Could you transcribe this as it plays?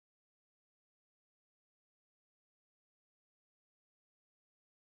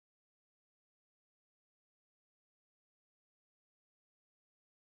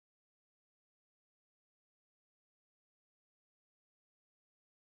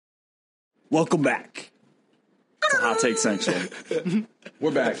Welcome back to Hot Take Central.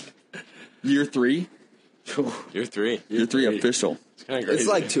 We're back. Year 3? Year 3. Year 3 official. It's kind of crazy. It's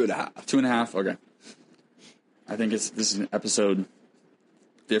like 2.5. 2.5? Okay. I think this is an episode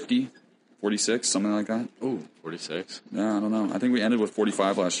 50, 46, something like that. Ooh, 46. Yeah, I don't know. I think we ended with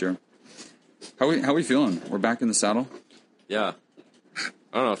 45 last year. How we feeling? We're back in the saddle? Yeah.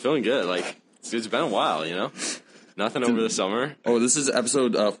 I don't know, feeling good. Like, it's been a while, you know? Nothing over the summer. Oh, this is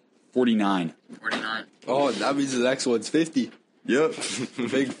episode 49. 49. Oh, that means the next one's 50. Yep.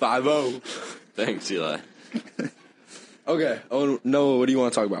 Big 5-0. Thanks, Eli. Okay. Oh, Noah, what do you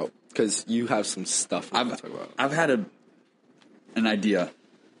want to talk about? Because you have some stuff you want to talk about. I've had an idea.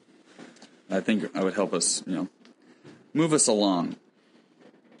 I think I would help us, move us along.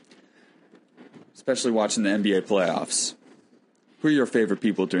 Especially watching the NBA playoffs. Who are your favorite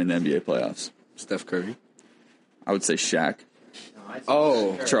people during the NBA playoffs? Steph Curry. I would say Shaq.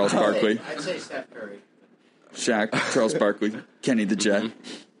 Oh, Charles Barkley. I'd say Steph Curry. Shaq, Charles Barkley, Kenny the Jet.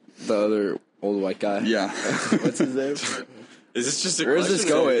 the other old white guy. Yeah. What's his name? Is this just a Where's question? this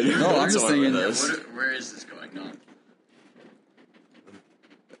going? No, I'm just thinking. Where is this going on?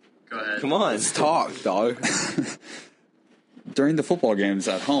 Go ahead. Come on. Let's talk, dog. During the football games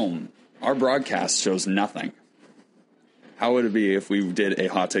at home, our broadcast shows nothing. How would it be if we did a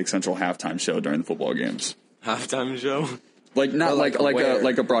Hot Take Central halftime show during the football games? Halftime show? Like not But like where? a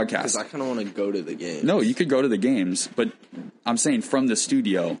Because broadcast. I kind of want to go to the game. No, you could go to the games, but I'm saying from the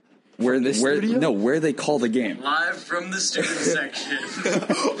studio where where they call the game. Live from the student section.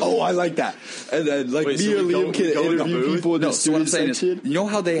 Oh, I like that. And then, like, Wait, me so and we Liam go can in the interview booth? people in No, the so what I'm student saying section. is, you know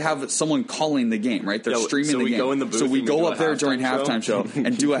how they have someone calling the game, right? They're Yeah, streaming so the we game. go in the booth so we and we go do up a there during halftime halftime show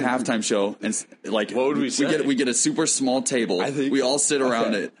and do a halftime show, and like, What would we say? We get a super small table. I think we all sit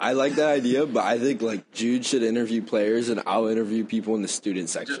around it. I like that idea, but I think like Jude should interview players and I'll interview people in the student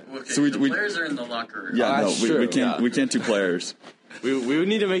section. Okay, So we- the we- players are in the locker room. Yeah, no, that's we true. can't. Yeah. We can't do players. We would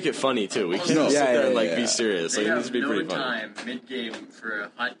need to make it funny, too. We can't No. just sit Yeah, there and, yeah, like, yeah. be serious. They Like, it needs have to be no pretty funny. time mid-game for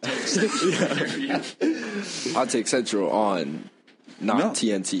a hot take section interview. Hot Take Central on not No.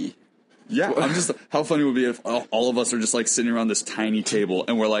 TNT. Yeah, I'm just. How funny would it be if all of us are just like sitting around this tiny table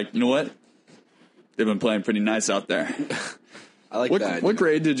and we're like, you know what? They've been playing pretty nice out there. I like that. What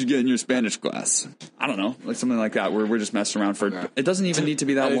grade did you get in your Spanish class? I don't know, like something like that. Where we're just messing around for. Okay. It doesn't even need to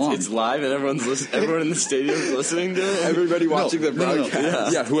be that And long. it's live and everyone in the stadium is listening to it. Everybody watching the No, no, no.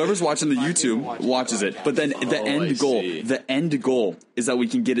 broadcast. Yeah, whoever's watching the YouTube watches it. But then the I end goal is that we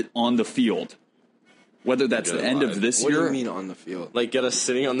can get it on the field. Whether that's Get the it end live. of this What do year, you mean on the field? Like, get us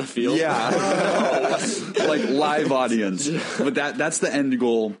sitting on the field? Yeah. like live audience. But that's the end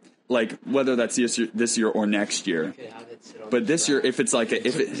goal. Like whether that's this year or next year. But this year, if it's like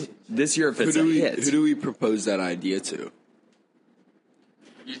if it's a hit. Who do we propose that idea to?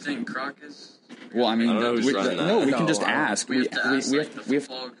 You think Crocus? Well, I mean, I don't know who's running that. no, we No, can just I don't- ask. We have to ask, like, the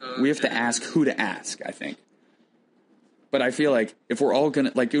football coach we have to and- ask who to ask. I think. But I feel like if we're all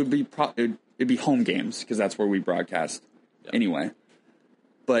gonna like, it would be it'd be home games because that's where we broadcast anyway.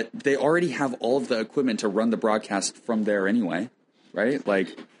 But they already have all of the equipment to run the broadcast from there anyway, right?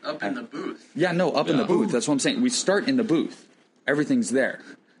 Like, Up in the booth. yeah, no, up in the booth. That's what I'm saying. We start in the booth. Everything's there.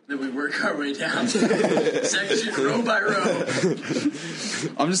 Then we work our way down. Section row by row.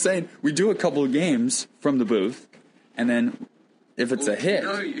 I'm just saying we do a couple of games from the booth, and then if it's a hit. You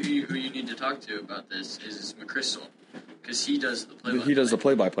know who you need to talk to about this is McChrystal. Because he does the play-by-play. He does the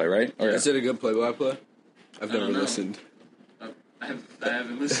play-by-play, right? Or Is it a good play-by-play? I've I never don't know. listened. I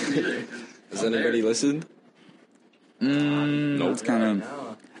haven't listened either. Has anybody listened? No, it's kind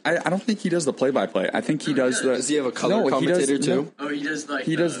of. I don't think he does the play-by-play. I think he does the. Does he have a color No, he commentator does- too? Oh, he does like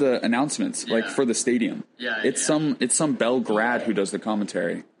He does the announcements, like Yeah. for the stadium. Yeah, it's yeah. some Bell grad who does the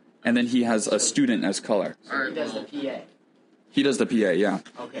commentary, and then he has a student as color. All right, He does well, the PA. He does the PA, yeah.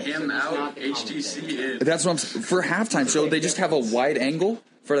 Okay. him so he's out, not the HTC in. That's what I'm for halftime show. They just have a wide angle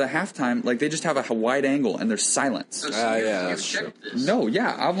for the halftime. Like they just have a wide angle and there's silence. So yeah, you've that's checked this. No,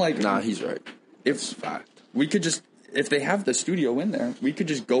 yeah, I'm like, Nah, he's right. if Fact. we could just if they have the studio in there, we could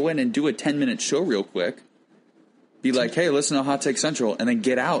just go in and do a 10-minute show real quick. Be like, hey, listen to Hot Take Central, and then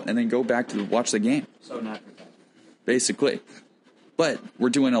get out and then go back to watch the game, So not for that. basically. But we're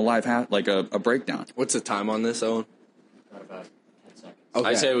doing a live a breakdown. What's the time on this, Owen? Got about 10 seconds. Okay.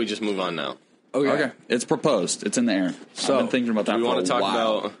 I say we just move on now. Okay, it's proposed. It's in the air. So, I've been thinking about that. Do we for want to a talk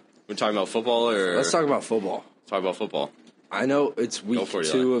while. about... We're talking about football or... Let's talk about football. Talk about football. I know it's week for it,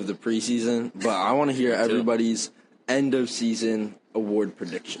 2 Eli. of the preseason, but I want to hear everybody's end of season award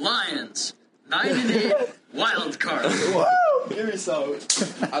prediction. Lions, 9-8, wild card. Woo! Give me some.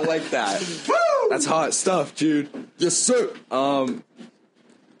 I like that. Woo! That's hot stuff, Jude. Yes, sir.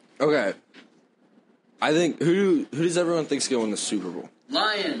 Okay. I think who does everyone think's going to win the Super Bowl?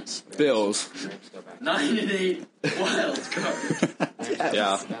 Lions, Bills. 9-8 wild card.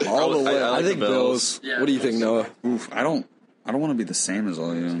 Yeah. All the way. I I like think the Bills. Yeah, What do you think, Noah? Oof, I don't want to be the same as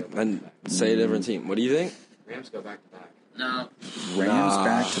all you. And say a different team. What do you think? Rams go back to back. No, Rams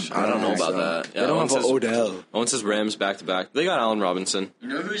back to back. I don't know about that. They don't Owen have says- Odell. Owen says Rams back to back. They got Allen Robinson. you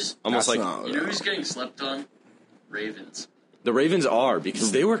know who's Almost That's like not you know who's getting slept on? Ravens. the Ravens are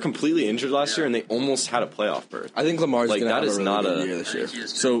because they were completely injured last year and they almost had a playoff berth. I think Lamar's Like, going to that have is a really not good a- year I this year. think he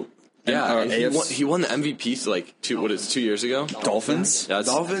is. So Yeah, and AFC he won the MVP like 2 years ago. Dolphins. That's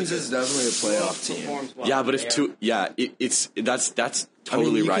Dolphins is definitely a playoff team. Performs well. yeah, but if two, that's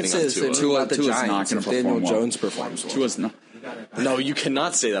totally you riding can on say the same Tua. thing about the Tua's not Giants gonna if Daniel perform well. Jones performs well. Tua's not. No, you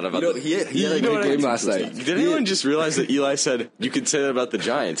cannot say that about. He had a You know good what I game mean? last night. Did anyone just realize that Eli said you could say that about the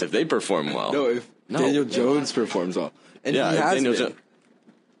Giants if they perform well? No, if No. Daniel Jones performs well. And yeah, he if has Daniel been. Jo-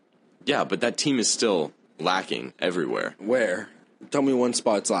 yeah, but that team is still lacking everywhere. Where? Tell me one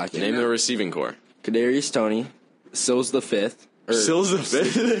spot's lacking. Name the receiving core. Kadarius Toney, Sills the fifth. Sills the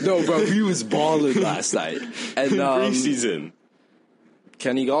fifth. No, bro, he was balling last night. And Preseason.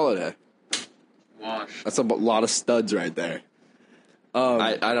 Kenny Galladay. Wash. That's a lot of studs right there.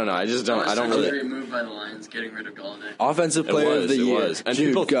 I don't know. I just don't. I don't That's a really. great move by the Lions, getting rid of Galladay. Offensive It player was. of the It year. was. And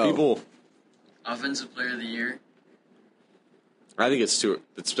Jude, go. people. Offensive player of the year. I think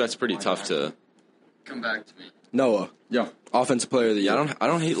that's pretty tough to. Come back to me. Noah, Yeah. offensive player of the year. Yeah, I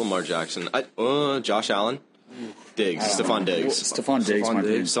don't hate Lamar Jackson. Josh Allen, Diggs, Stephon Diggs. Stephon Diggs Stephon might be.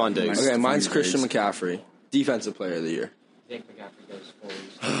 Diggs. Stephon Diggs. Okay, mine's Stephon Christian Diggs. McCaffrey, defensive player of the year. I think McCaffrey goes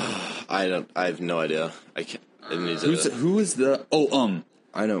forward. I have no idea. I can't. It needs Who is the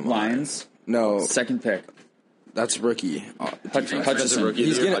I know. mine. Lions No, second pick? that's rookie. Hutchinson. rookie.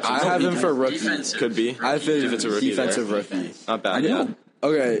 He's gonna. I have him for rookie. Defensive. Could be. I feel Defensive rookie defensive there. rookie. Not bad. I know. Yeah.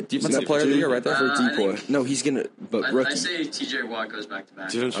 Okay, Defensive player of the year right there. for I decoy. think- No, he's gonna. But I rookie. say TJ Watt goes back to back.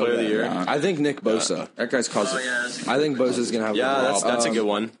 Defensive player of the year. Yeah. I think Nick Bosa. That guy's caused. Oh yeah, that's a I think Bosa's gonna have. Yeah, a that's a good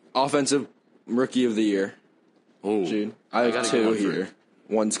one. Offensive rookie of the year, Oh, Jude. I have gotta two go one for- here.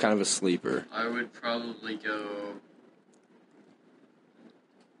 One's kind of a sleeper. I would probably go.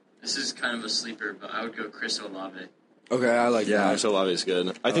 This is kind of a sleeper, but I would go Chris Olave. Okay, I like yeah, that. Chris Olave is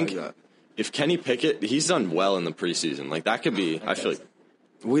good. I think like that. if Kenny Pickett, he's done well in the preseason. Like that could be. I feel like.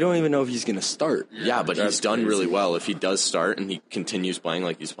 We don't even know if he's gonna start. Yeah, but That's he's done crazy. really well. If he does start and he continues playing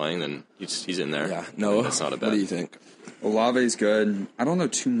like he's playing, then he's in there. Yeah, no, that's not a bad. What do you think? Olave's good. I don't know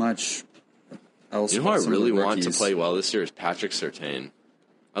too much else. You know who I about some of the really want to rookies. play well this year is Patrick Surtain.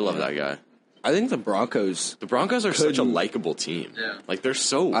 I love that guy. I think the Broncos. The Broncos are such a Couldn't- likable team. Yeah. Like they're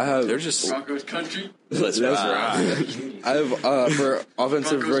so. They're just. Broncos country. Let's ride. I have for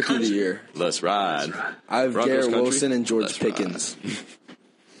offensive Broncos rookie of the country. year. Let's ride. I have Broncos Garrett country? Wilson and George Let's ride. Pickens.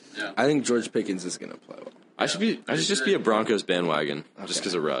 Yeah. I think George Pickens is gonna play well. I should just be a Broncos bandwagon just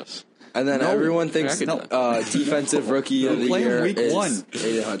because of Russ. And then No. everyone thinks I could- defensive rookie of the Play him year week is one.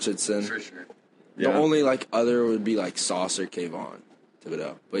 Aiden Hutchinson. For sure. The Yeah. only other would be Sauce or Kayvon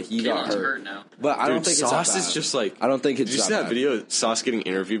Thibodeau, but he got Kayvon's hurt. hurt now. But I don't Dude, think Sauce it's that is bad. just like. I don't think it's Did you that see that bad. video of Sauce getting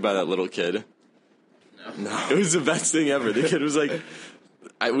interviewed by that little kid? No. It was the best thing ever. The kid was like,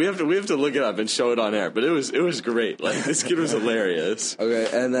 we have to look it up and show it on air. But it was great. Like this kid was hilarious. Okay,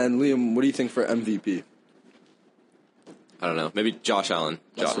 and then Liam, what do you think for MVP? I don't know. Maybe Josh Allen.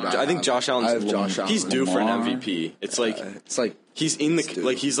 That's what I think have. Josh Allen's. I have Josh Allen. He's due for an Lamar. MVP. It's like It's like he's in the due.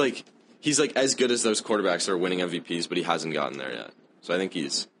 he's like as good as those quarterbacks that are winning MVPs, but he hasn't gotten there yet. So I think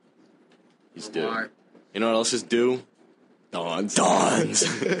he's due. Lamar. You know what else is due? Dons.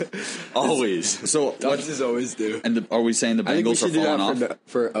 Always. So Dubs what? is always due. And are we saying the I think we Bengals are should do falling that off?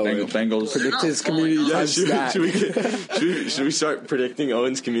 for Owen. Bengals. They're Predict not his falling community off. time Should, stat. should we start predicting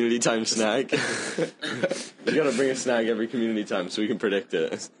Owen's community time snack? You gotta bring a snack every community time so we can predict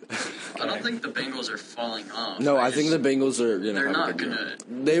it. I don't think the Bengals are falling off. No, I think the Bengals are gonna. They're have not a good year.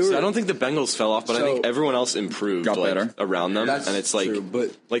 gonna. They were. So I don't think the Bengals fell off, but I So- think everyone else improved Got better. around them, That's and it's like true,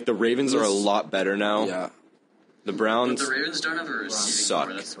 but the Ravens are a Listen- lot better now. yeah. The But Browns. the Ravens don't have a receiving Suck.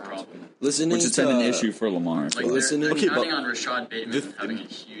 core. That's the problem. Listening Which has to been an issue for Lamar. Like Listening- they're Okay, but counting on Rashad Bateman the- having a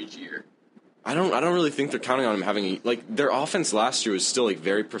huge year. I don't really think they're counting on him having their offense last year was still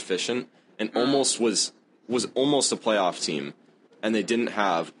very proficient and almost was almost a playoff team, and they didn't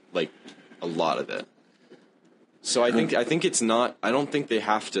have a lot of it. So I think it's not. I don't think they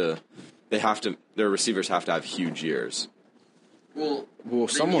have to. Their receivers have to have huge years. Well, they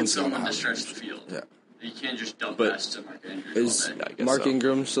someone's need gonna someone to have stretch the field. Yeah. You can't just dump But- passes to Mark Andrews Is all day. I guess Mark so.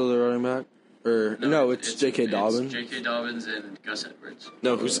 Ingram still the running back? Or no, it's J.K. Dobbins. J.K. Dobbins and Gus Edwards.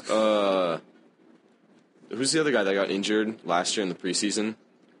 No, who's the other guy that got injured last year in the preseason?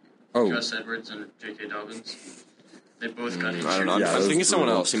 Oh, Gus Edwards and J.K. Dobbins. They both got injured. I don't know. Yeah, I'm that was thinking someone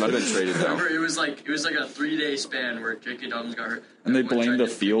brutal. else. He might have been traded now. Remember, it was like a 3-day span where J.K. Dobbins got hurt, and they Everyone blamed tried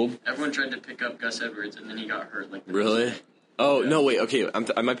the to- field. Everyone tried to pick up Gus Edwards, and then he got hurt. Like the Really? next day. Oh no! Wait. Okay,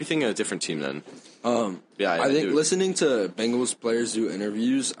 I might be thinking of a different team then. Yeah, I think dude. listening to Bengals players do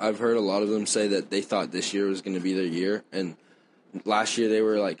interviews, I've heard a lot of them say that they thought this year was going to be their year, and last year they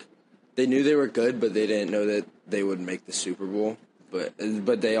were like, they knew they were good, but they didn't know that they would make the Super Bowl. But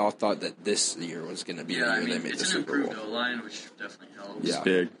they all thought that this year was going to be Yeah, the I year they mean, made the it's an Super Bowl. improved O-line, which definitely helps. Yeah.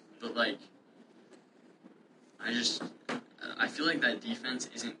 Big. But, like, I feel like that defense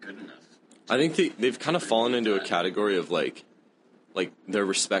isn't good enough. I think they've kind of fallen into a category of like they're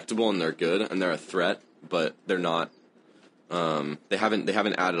respectable and they're good and they're a threat, but they're not. They haven't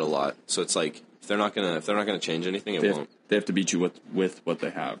added a lot, so it's like if they're not gonna change anything, it won't. They have to beat you with what they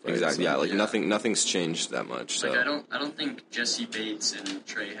have. Right? Exactly. So- Yeah. Like Yeah. nothing's changed that much. So Like, I don't think Jesse Bates and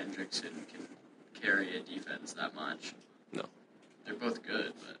Trey Hendrickson can carry a defense that much. no. They're both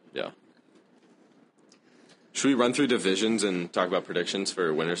good, but Yeah. Should we run through divisions and talk about predictions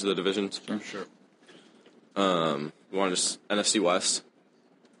for winners of the divisions? Sure. We want to just NFC West.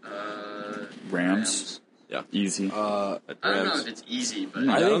 Rams. Yeah. Easy. I don't know if it's easy, but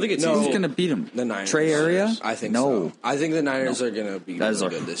I don't think it's no, Who's easy. gonna beat them? The Niners. Trey area? I think no. so. I think the Niners are going to be That is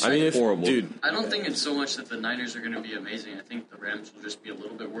really a- good this I year. mean, if, Horrible. dude. I don't think it's so much that the Niners are going to be amazing. I think the Rams will just be a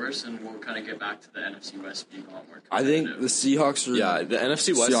little bit worse, and we'll kind of get back to the NFC West being a lot more I think competitive. the Seahawks are Yeah, the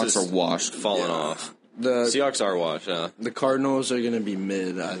NFC West Seahawks is are washed. falling Yeah. off. the Seahawks are washed. Yeah. the Cardinals are going to be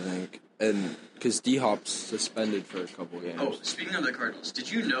mid, I think, and because D-Hop's suspended for a couple games. Oh, speaking of the Cardinals,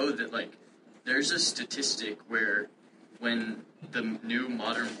 did you know that, like, there's a statistic where when the new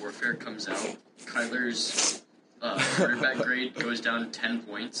Modern Warfare comes out, Kyler's quarterback grade goes down 10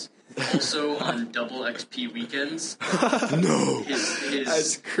 points. Also, on double XP weekends, No, his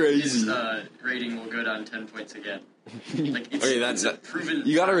that's crazy. His rating will go down 10 points again. Like, it's, Okay, it's a proven.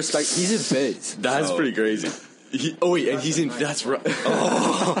 You gotta respect. He's in Biz. That's so- pretty crazy. Oh wait, and he's in. That's right.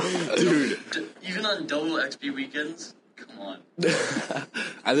 Oh, dude. Even on double XP weekends, come on.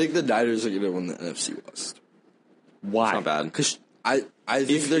 I think the Niners are gonna win the NFC West. Why? Not bad. Because I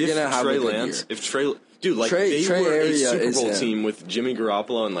think they're gonna have Trey a good Lance, year. if Trey, dude, like Trey they were a area Super is Bowl him. team with Jimmy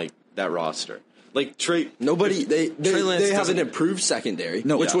Garoppolo and like that roster. Like Trey, Nobody, they Trey Lance have an doesn't- improved secondary,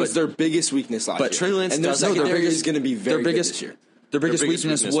 No, which yeah, was but- their biggest weakness last year. but Trey Lance and their doesn't- No, secondary their is going to be very their biggest good this year. Their biggest biggest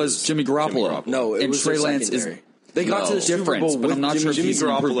weakness was Jimmy Garoppolo. No, it and was Trey their Lance is secondary. They got to the Super different, Bowl but with I'm not sure if Jimmy he's an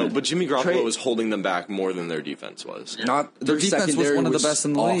Garoppolo, improvement. but Jimmy Garoppolo Trey- was holding them back more than their defense was. Not Their defense was secondary one of the best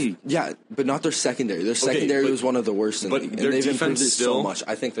in the off. league. Yeah, but not their secondary. Their secondary but- was one of the worst in the but league, their and they've defense improved it still- so much.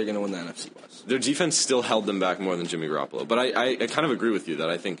 I think they're going to win the NFC West. Their defense still held them back more than Jimmy Garoppolo. But I kind of agree with you that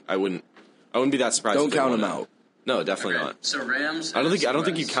I think I wouldn't be that surprised. Don't if they count won them it. out. No, definitely Okay, not. so Rams. I don't think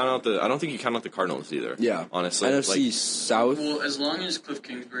you West. count out the Cardinals either. Yeah, honestly, NFC like, South. Well, as long as Cliff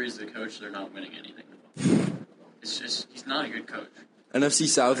Kingsbury is the coach, they're not winning anything. It's just he's not a good coach. NFC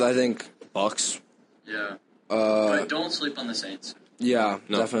South, I think Bucks. Yeah, but don't sleep on the Saints. Yeah,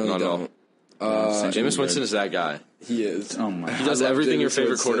 No, definitely not at all. don't. Jameis Winston is that guy. He is. Oh my! He does I love everything your Jameis favorite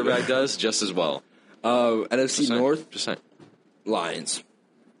Winston. quarterback does just as well. NFC Just saying. North, Just saying. Lions.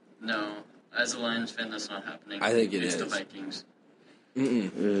 No, as a Lions fan, that's not happening. I think it it's is. the Vikings.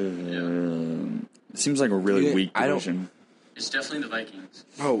 It seems like a really Yeah, weak I don't- division. It's definitely the Vikings.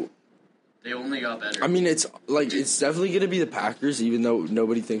 Oh, They only got better. I mean, it's definitely going to be the Packers, even though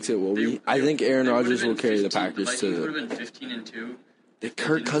nobody thinks it will be. I think Aaron they Rodgers would've will been carry the 15 Packers the Vikings to would have been 15-2 the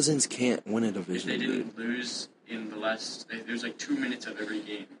Kirk Cousins can't win a if division. they dude. didn't lose in the last. There's like 2 minutes of every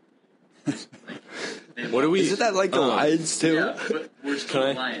game. What do we? Isn't that like the Lions too? Yeah, but we're still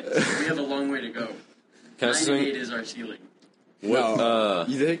Can the I- Lions. We have a long way to go. Can I 9 and swing? 8 is our ceiling. No,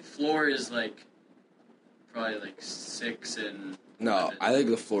 you think? Floor is like probably like 6 and. No, 11. I think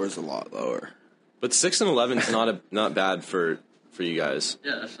the floor is a lot lower. But 6 and 11 is not bad for you guys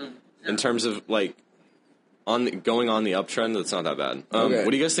Yeah, that's some, yeah. in terms of like going on the uptrend. That's not that bad. Okay.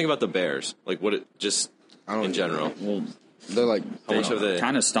 What do you guys think about the Bears? Like what? Just I don't in know. general. Well, They're like, How much have they?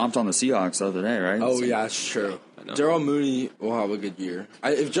 kind of stomped on the Seahawks the other day, right? oh So- yeah, it's true. I know. Daryl Mooney will have a good year.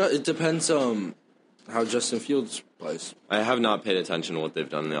 It depends how Justin Fields plays. I have not paid attention to what they've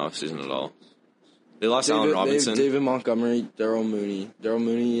done in the offseason at all. They lost Allen Robinson. David Montgomery, Daryl Mooney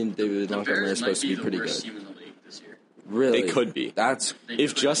and David the Montgomery are Bears might supposed to be be the pretty worst good. team in the league this year. Really, They could be. That's They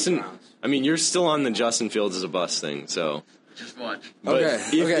If could. Justin, I mean, you're still on the Justin Fields is a bust thing. So, Just watch. but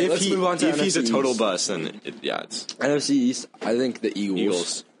Okay, okay, let's move on to if he's a NFC total East. bust, then it's NFC East. I think the Eagles.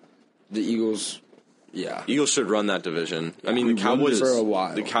 Eagles. The Eagles. Yeah. Eagles should run that division. I mean, we the Cowboys won for a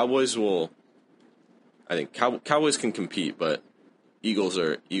while. The Cowboys will. I think Cowboys can compete, but Eagles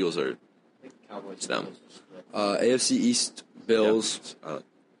are Cowboys. It's them. AFC East Bills. Yeah.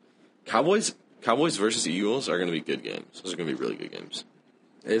 Cowboys versus Eagles are going to be good games. Those are going to be really good games.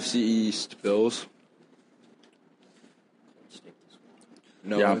 AFC East Bills.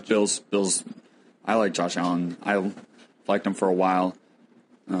 No. Yeah, Bills. I like Josh Allen. I liked him for a while.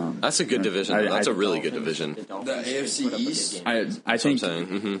 That's a good division. That's a really good division. The AFC East? I That's what I'm think saying.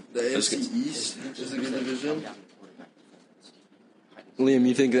 Mm-hmm. The AFC East is a good division. Liam,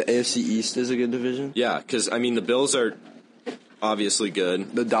 you think the AFC East is a good division? Yeah, because I mean the Bills are obviously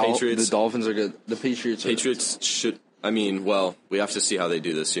good. The Patriots. Dolphins are good. The Patriots should. I mean, well, we have to see how they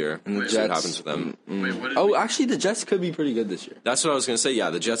do this year. And the See what Jets. happens with them. Wait, what did Oh, we- actually, the Jets could be pretty good this year. That's what I was going to say.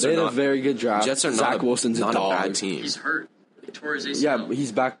 Yeah, the Jets They are had a not. very good draft. Jets are Zach Wilson's not a dog. bad team. He's hurt. He tore his ACL. Yeah, but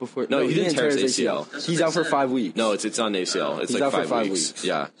he's back before. No, he didn't tear his ACL. That's what He's they out for said. 5 weeks. No, it's on ACL. It's He's like out for 5 5 weeks. weeks.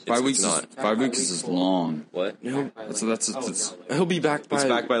 Yeah, 5 weeks. It's not. 5 weeks is long. What? That's He'll be back by. It's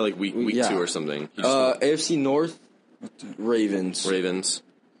back by like week Yeah. 2 or something. He just AFC North, Ravens. Ravens.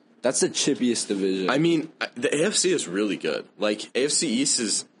 That's the chippiest division. I mean, the AFC is really good. Like AFC East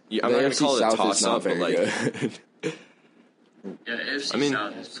is. I'm the not going AFC to call it a South is toss not up, but very like, good. Yeah, AFC I mean-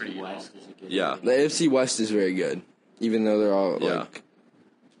 South is pretty good. yeah. The AFC West is very good, even though they're all Yeah.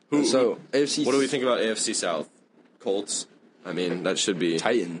 like. So AFC. What do we think about AFC South? Colts. I mean, that should be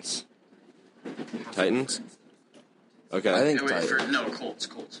Titans. Titans. Okay. I think Wait, Titans. no, Colts.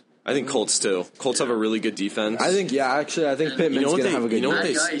 I think Colts too. Colts have a really good defense. I think I think Pittman's You know what gonna they- have a good you know year.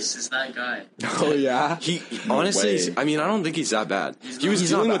 what That they- Geis is that guy. Oh yeah. he honestly. way. I mean, I don't think he's that bad. He was He's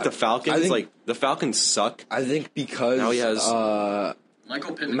dealing not with the bad. Falcons. I think- Like the Falcons suck. I think because Now he has-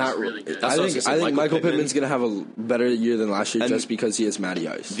 Michael Pittman's Matt. really good. That's what I was gonna say. I think Michael Michael Pittman's gonna have a better year than last year And- just because he has Matty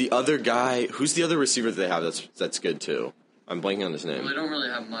Ice. The other guy, who's the other receiver that they have that's good too? I'm blanking on his Well, they name. don't really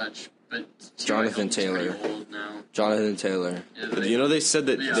have much, but Jonathan T.Y. Hilton's Taylor. pretty old now. Jonathan Taylor. Yeah, You know, they said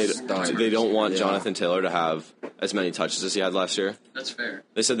that Yeah, they don't want Yeah. Jonathan Taylor to have as many touches as he had last year. that's fair.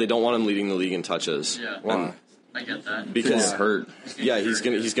 They said they don't want him leading the league in touches. Yeah, Why? I get that. Because He's hurt. yeah, he's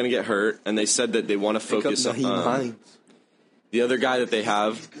gonna get hurt, and they said that they want to focus Pick up Naheem on Hines. the other guy that they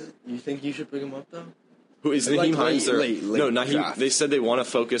have. You think you should pick him up though? Who is Like Naheem Hines? late No, Naheem. draft. They said they want to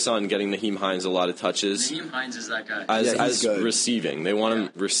focus on getting Naheem Hines a lot of touches Naheem Hines is that guy. as Yeah, he's good. receiving. They want him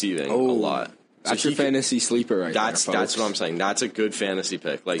receiving Oh, a lot. That's So your he could- fantasy sleeper right That's there, folks. what I'm saying. That's a good fantasy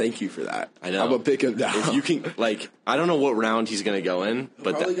pick. Like Thank you for that. I know. I'm gonna pick him down. if you can, like, I don't know what round he's gonna go in,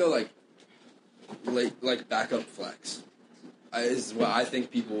 but probably go like late, like backup flex. Is what I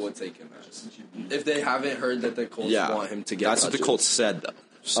think people would take him as. If they haven't heard that the Colts yeah, want him to get That's what the touches. Colts said though.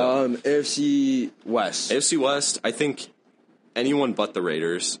 So AFC West. AFC West, I think anyone but the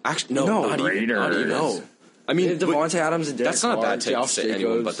Raiders. Actually, no, No, not even. Not even. no. I They mean, have Devontae Adams and Derek that's not a Carr, bad take to Josh say anyone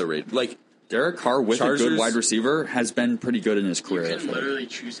Jacobs. but the Raiders. Like, Derek Carr with a Chargers- good wide receiver has been pretty good in his You career. I can feel like. literally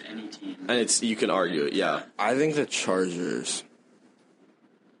choose any team. and you can argue it. Yeah, I think the Chargers.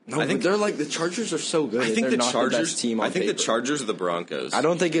 No, I think- they're like the Chargers are so good. I and think they're the not Chargers. the best team on I think the paper. Chargers are the Broncos. I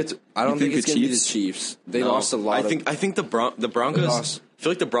don't think it's. I don't You think think it's the going to be the Chiefs? Chiefs. They No. lost a lot. I think the Broncos. lost. I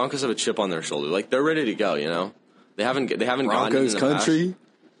feel like the Broncos have a chip on their shoulder. Like they're ready to go. You know, they haven't gotten it Broncos in the past. country.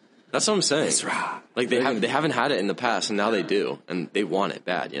 That's what I'm saying. That's right. Like they haven't had it in the past, and now they do, and they want it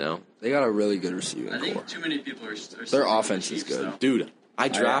bad. You know, They got a really good receiving I core. think too many people are. Their offense is good. dude. I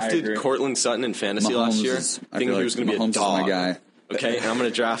drafted agree. Cortland Sutton in fantasy last year, thinking he was going to be a Mahomes is dog. my guy. Okay, and I'm going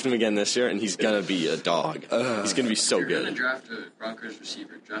to draft him again this year, and he's going to be a dog. He's going to be so You're gonna good. draft a Broncos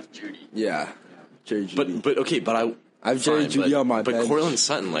receiver. Draft Judy. Yeah, Jerry Jeudy. But I have Jerry fine, Jeudy but- on my But bench. Cortland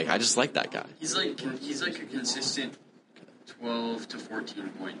Sutton, like I just like that guy. He's like a consistent 12 to 14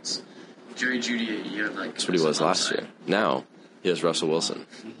 points. Jerry Judy, you have like. That's what he was last year. Now he has Russell Wilson.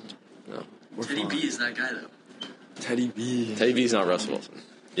 No. Teddy B is that guy though. Teddy B. Teddy B's not Russell Wilson.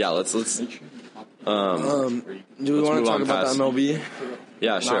 Yeah, let's. Do we Let's want move to talk on about past- the MLB?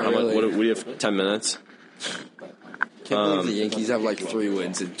 Yeah, sure. Not How much? really. What do we have? 10 minutes. Can't believe the Yankees have like 3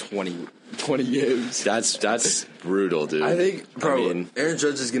 wins in 20 games. That's brutal, dude. I think, bro, I mean, Aaron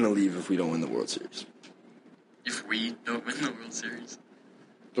Judge is gonna leave if we don't win the World Series. If we don't win the World Series,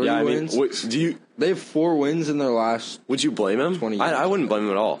 3 yeah. I mean, wins. what, They have 4 wins in their last. would you blame him? 20 I wouldn't blame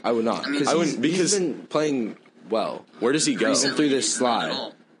him at all. I would not. I mean, I wouldn't he's because been playing well. where does he go? Recently- through this he's not at slide.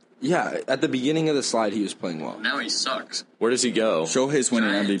 all. Yeah, at the beginning of the slide, he was playing well. Now he sucks. Where does he go? Shohei's winning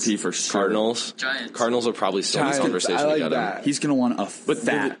Giants. MVP for sure. Cardinals. Giants. Cardinals are probably still in the Giants, conversation I like to get him. that. He's gonna want a But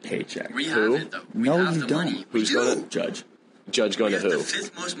fat paycheck. We Who? have it though. We No, have you the don't. money. Who's we going do. to Judge. Judge going We to have the who?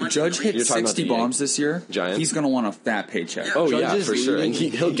 5th most money. Judge hit You're talking about 60 the bombs this year. Giants? He's gonna want a fat paycheck. Yeah. Oh Judge yeah, is for sure. And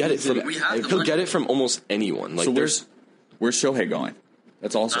leading. he'll get it from We have the he'll money. get it from almost anyone. Like So there's where's Shohei going?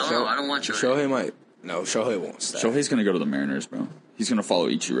 That's also I don't know. I don't want Shohei. Shohei might. No, Shohei won't stay. Shohei's gonna go to the Mariners, bro. he's going to follow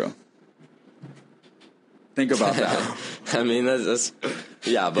Ichiro. Think about that. I mean, that's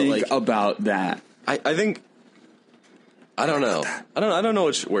yeah, but Think about that. I think I don't know. I don't know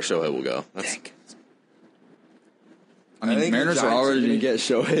where Shohei will go. I mean, Mariners are already get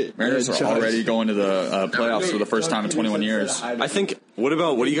Shohei. Mariners are already going to the playoffs for the first time in 21 years. I think. What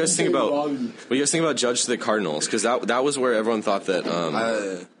do you guys think about Judge to the Cardinals? Because that was where everyone thought that.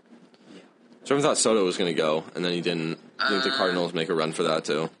 Everyone thought Soto was going to go, and then he didn't. I think the Cardinals make a run for that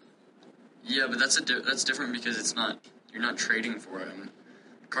too. Yeah, but that's different because you're not trading for him.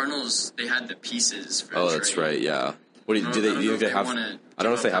 Cardinals, they had the pieces for the trade. That's right. Yeah. What do you think they have? I don't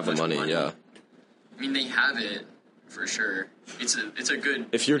know if they have the money. Yeah. I mean, they have it for sure. It's a good.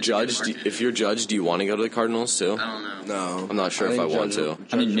 If you're Judge, do you want to go to the Cardinals too? I don't know. No, I'm not sure if I want to.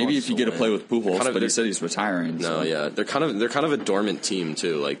 I mean, maybe if you get to play with Pujols, Kind of- but he said he's retiring. No, so. yeah, they're kind of a dormant team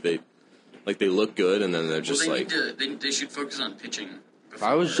too. Like they look good, and then they're just Well, like. they should focus on pitching. if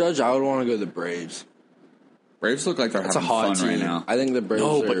I was Judge, I would want to go to the Braves. Braves look like they're It's a having hot fun team right now. I think the Braves.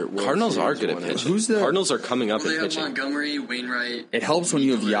 No, are but World Cardinals are Series good at winners. pitching. Who's the- Cardinals are coming up Well, they at have pitching. Montgomery, Wainwright. It helps when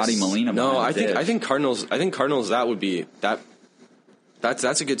you have Yadi Molina. No, behind the I dish. think Cardinals. That would be that.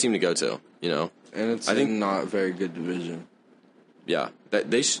 That's a good team to go to. You know, And it's I think- not a very good division. yeah. That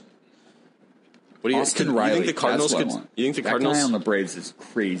they. What do you Austin you Riley. think the Cardinals that's what I could? want. You think the That Cardinals? guy on the Braves is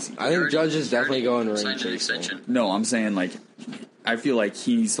crazy. I think Judge is definitely going to ring signed an chasing. extension. No, I'm saying like I feel like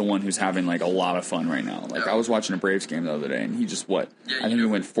he's the one who's having like a lot of fun right now. Like Yeah. I was watching a Braves game the other day, and he just Yeah, I think he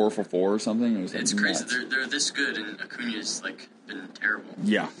went 4 for 4 or something. It was like It's crazy. nuts. They're this good, and Acuna's like been terrible.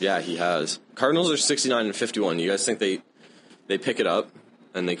 Yeah, Yeah, he has. Cardinals are 69 and 51. You guys think they pick it up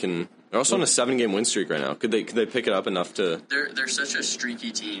and they can? They're also on a 7-game win streak right now. Could they pick it up enough to? They're such a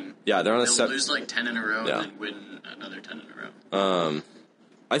streaky team. Yeah, they're on a They'll 7. lose like 10 in a row Yeah. and then win another 10 in a row.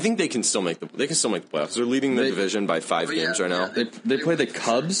 I think they can still make the playoffs. They're leading the division by 5 Oh, yeah, games right now. yeah. they play the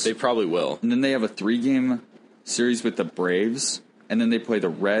Cubs, They probably will. and then they have a 3-game series with the Braves, and then they play the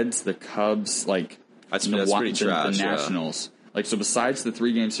Reds, the Cubs, like That's the pretty trash, the yeah. Nationals. Like so, besides the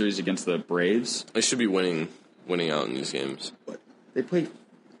 3-game series against the Braves, They should be winning out in these games. they play.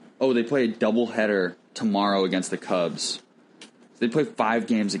 Oh, they play a doubleheader tomorrow against the Cubs. They play 5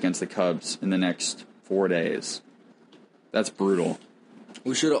 games against the Cubs in the next 4 days. That's brutal.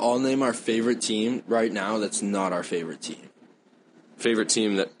 We should all name our favorite team right now. That's not our favorite team. Favorite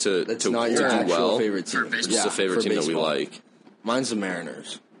team That's to not do your actual well. favorite team. For baseball. Just a favorite for team baseball. that we like. Mine's the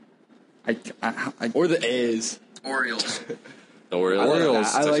Mariners I or the A's. Orioles. The Orioles. Orioles,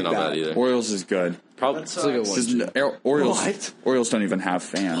 That's I actually like not that. bad either. Orioles is good. Probably. It's like a one. Just- Two. Orioles. What? Orioles don't even have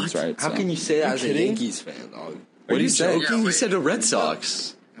fans, right? How So- can you say that as a kidding? Yankees fan, dog? What do you say? joking? Yeah, He wait. said the Red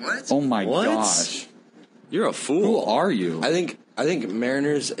Sox. What? Oh my What? gosh! You're a Who fool. are you? I think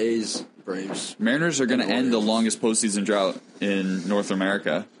Mariners, A's, Braves. Mariners are going to And end the Orioles. longest postseason drought in North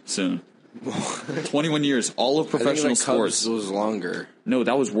America soon. 21 years, all of I think professional the Cubs sports. was longer. No,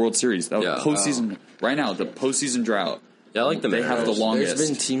 that was World Series. That was Yeah. postseason. Right now, the postseason drought. Yeah, I like the They have the Mariners. longest. There's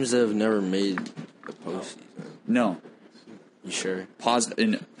been teams that have never made the postseason. No, You sure? pause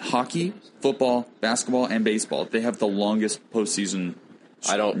in hockey, football, basketball, and baseball. They have the longest postseason.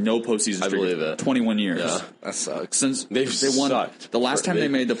 No postseason. I streak. believe it. 21 years. Yeah. That sucks. Since They've they won, sucked. the last time They- they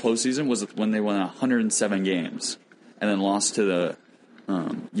made the postseason was when they won 107 games, and then lost to the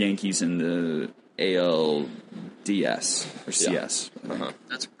Yankees in the ALDS or CS.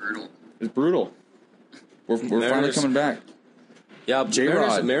 That's brutal. It's brutal. We're finally Mariners- coming back. Yeah,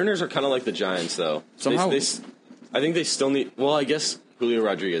 J-Rod. Mariners are kind of like the Giants, though. Somehow- I think they still need. Well, I guess Julio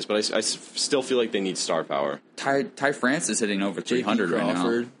Rodriguez, but I still feel like they need star power. Ty France is hitting over 300 right now.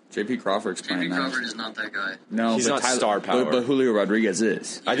 Crawford. JP Crawford's J.P. playing nice. Crawford is not that guy. No, He's but not star power. But Julio Rodriguez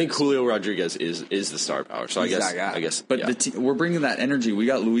is. I think Julio Rodriguez is the star power. So He's I that guy. guess. But yeah. we're bringing that energy. We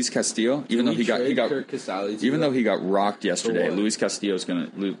got Luis Castillo, even though he got Kirk Casale to even that? though he got rocked yesterday. what? Luis Castillo's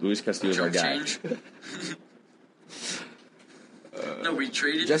our Chunk guy. change. No, we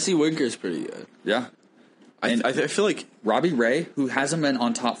traded. Jesse Winker's pretty good. Yeah. I feel like Robbie Ray, who hasn't been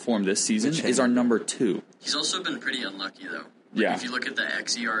on top form this season, is our number 2. He's also been pretty unlucky though. Yeah. If you look at the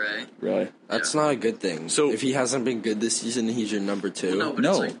xERA, Really? That's Yeah. not a good thing. So- if he hasn't been good this season, he's your number 2. Well, no, but No,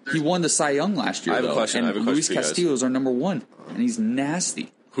 it's like he there's- won the Cy Young last year. I have a though, question. And I have a question Luis for you guys. Castillo is our number 1, and he's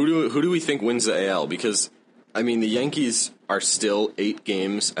nasty. who do we think wins the AL? Because I mean the Yankees are still 8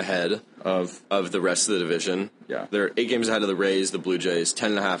 games ahead Of of the rest of the division. Yeah. They're 8 games ahead of the Rays, the Blue Jays,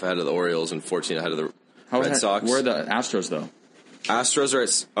 10.5 ahead of the Orioles, and 14 ahead of the Red Sox. Where are the Astros though?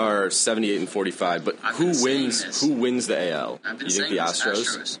 Astros are 78 and 45, but I've who been saying wins? this. Who wins the AL? I've been You think saying the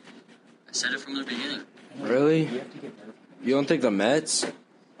this, Astros? I said it from the beginning. Really? You don't think the Mets?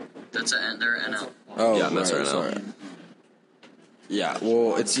 That's their NL. Oh, Yeah, Mets are right, NL. sorry. Yeah,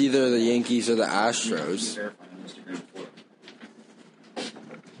 well, it's either the Yankees or the Astros.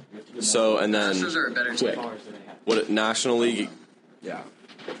 So, and then Astros are a better team. what National League? Yeah.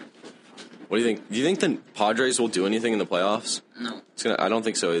 What do you think? Do you think the Padres will do anything in the playoffs? No. I don't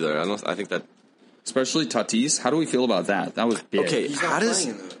think so either. I think that. Especially Tatis. How do we feel about that? That was big. Okay, how does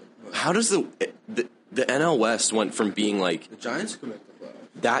the NL West went from being like The Giants could make the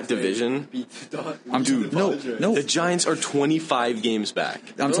playoffs. that division? Beat the Dodgers. I'm dude. No. The Giants are 25 games back.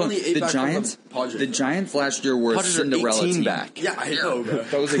 I'm They're telling only you, 8 the back from Giants. the Padres, The though. Giants last year were a Padres are Cinderella 18 team. back. Yeah, I know, bro.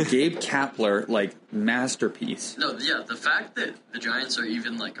 That was a Gabe Kapler masterpiece. No, yeah, the fact that the Giants are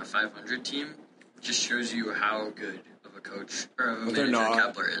even like a 500 team just shows you how good of a coach or of a But they're manager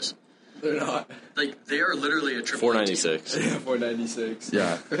not. Kapler is. They're not. Like, they are literally a triple 496. Yeah, 496.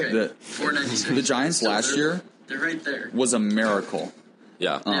 Yeah, Okay, the 496. the Giants Still, last they're- year They're right there. was a miracle.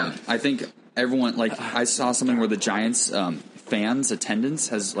 Yeah. Yeah. I think everyone I saw something where the Giants fans attendance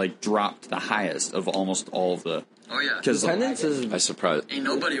has dropped the highest of almost all of the Oh, yeah. because Attendance is. I surprised. Ain't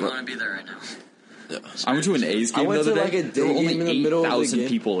nobody want to be there right now. I went to an A's game I went the other to, day. like, a there day were only game in the middle of the 8,000 game.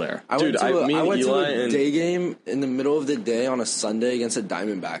 people there. I Dude, went to me I and went to Eli a and- day game in the middle of the day on a Sunday against the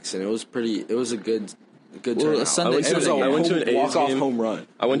Diamondbacks, and it was a good Well, turnout. a Sunday- It was I went to an A's walk-off game. home run.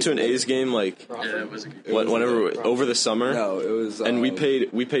 I went to an A's game Yeah, it was a good whenever over the summer, No, it was. and we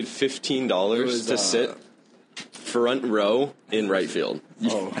paid $15 It was, to sit front row in right field,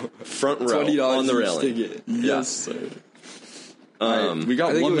 front row $20 on the each railing. ticket. Yes, sir. We got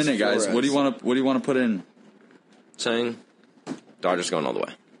I think 1 it was minute, guys. Flores. What do you want to put in? Saying Dodgers going all the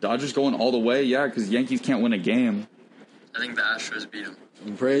way. Dodgers going all the way, yeah, because Yankees can't win a game. I think the Astros beat them.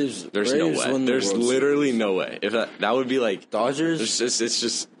 Braves. There's Braves no way. won the There's World literally no way. If that would be like Dodgers. it's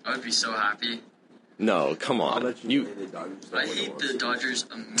just I would be so happy. no. Come I'll on, let you. say the Dodgers don't I win hate the the Dodgers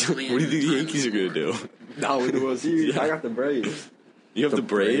a million What do you think the times. Yankees are gonna do? No, win the World Series. I got the Braves. You have the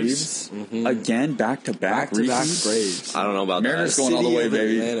Braves. Again, back to back. Back-to-back Braves. I don't know about Mariners that. going all the City way, of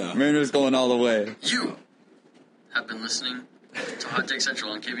baby. Atlanta. Mariners going all the way. You have been listening to Hot Take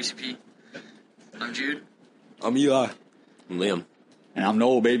Central on KBCP. I'm Jude. I'm Eli. Liam. And I'm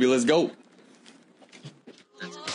Noel, baby. Let's go.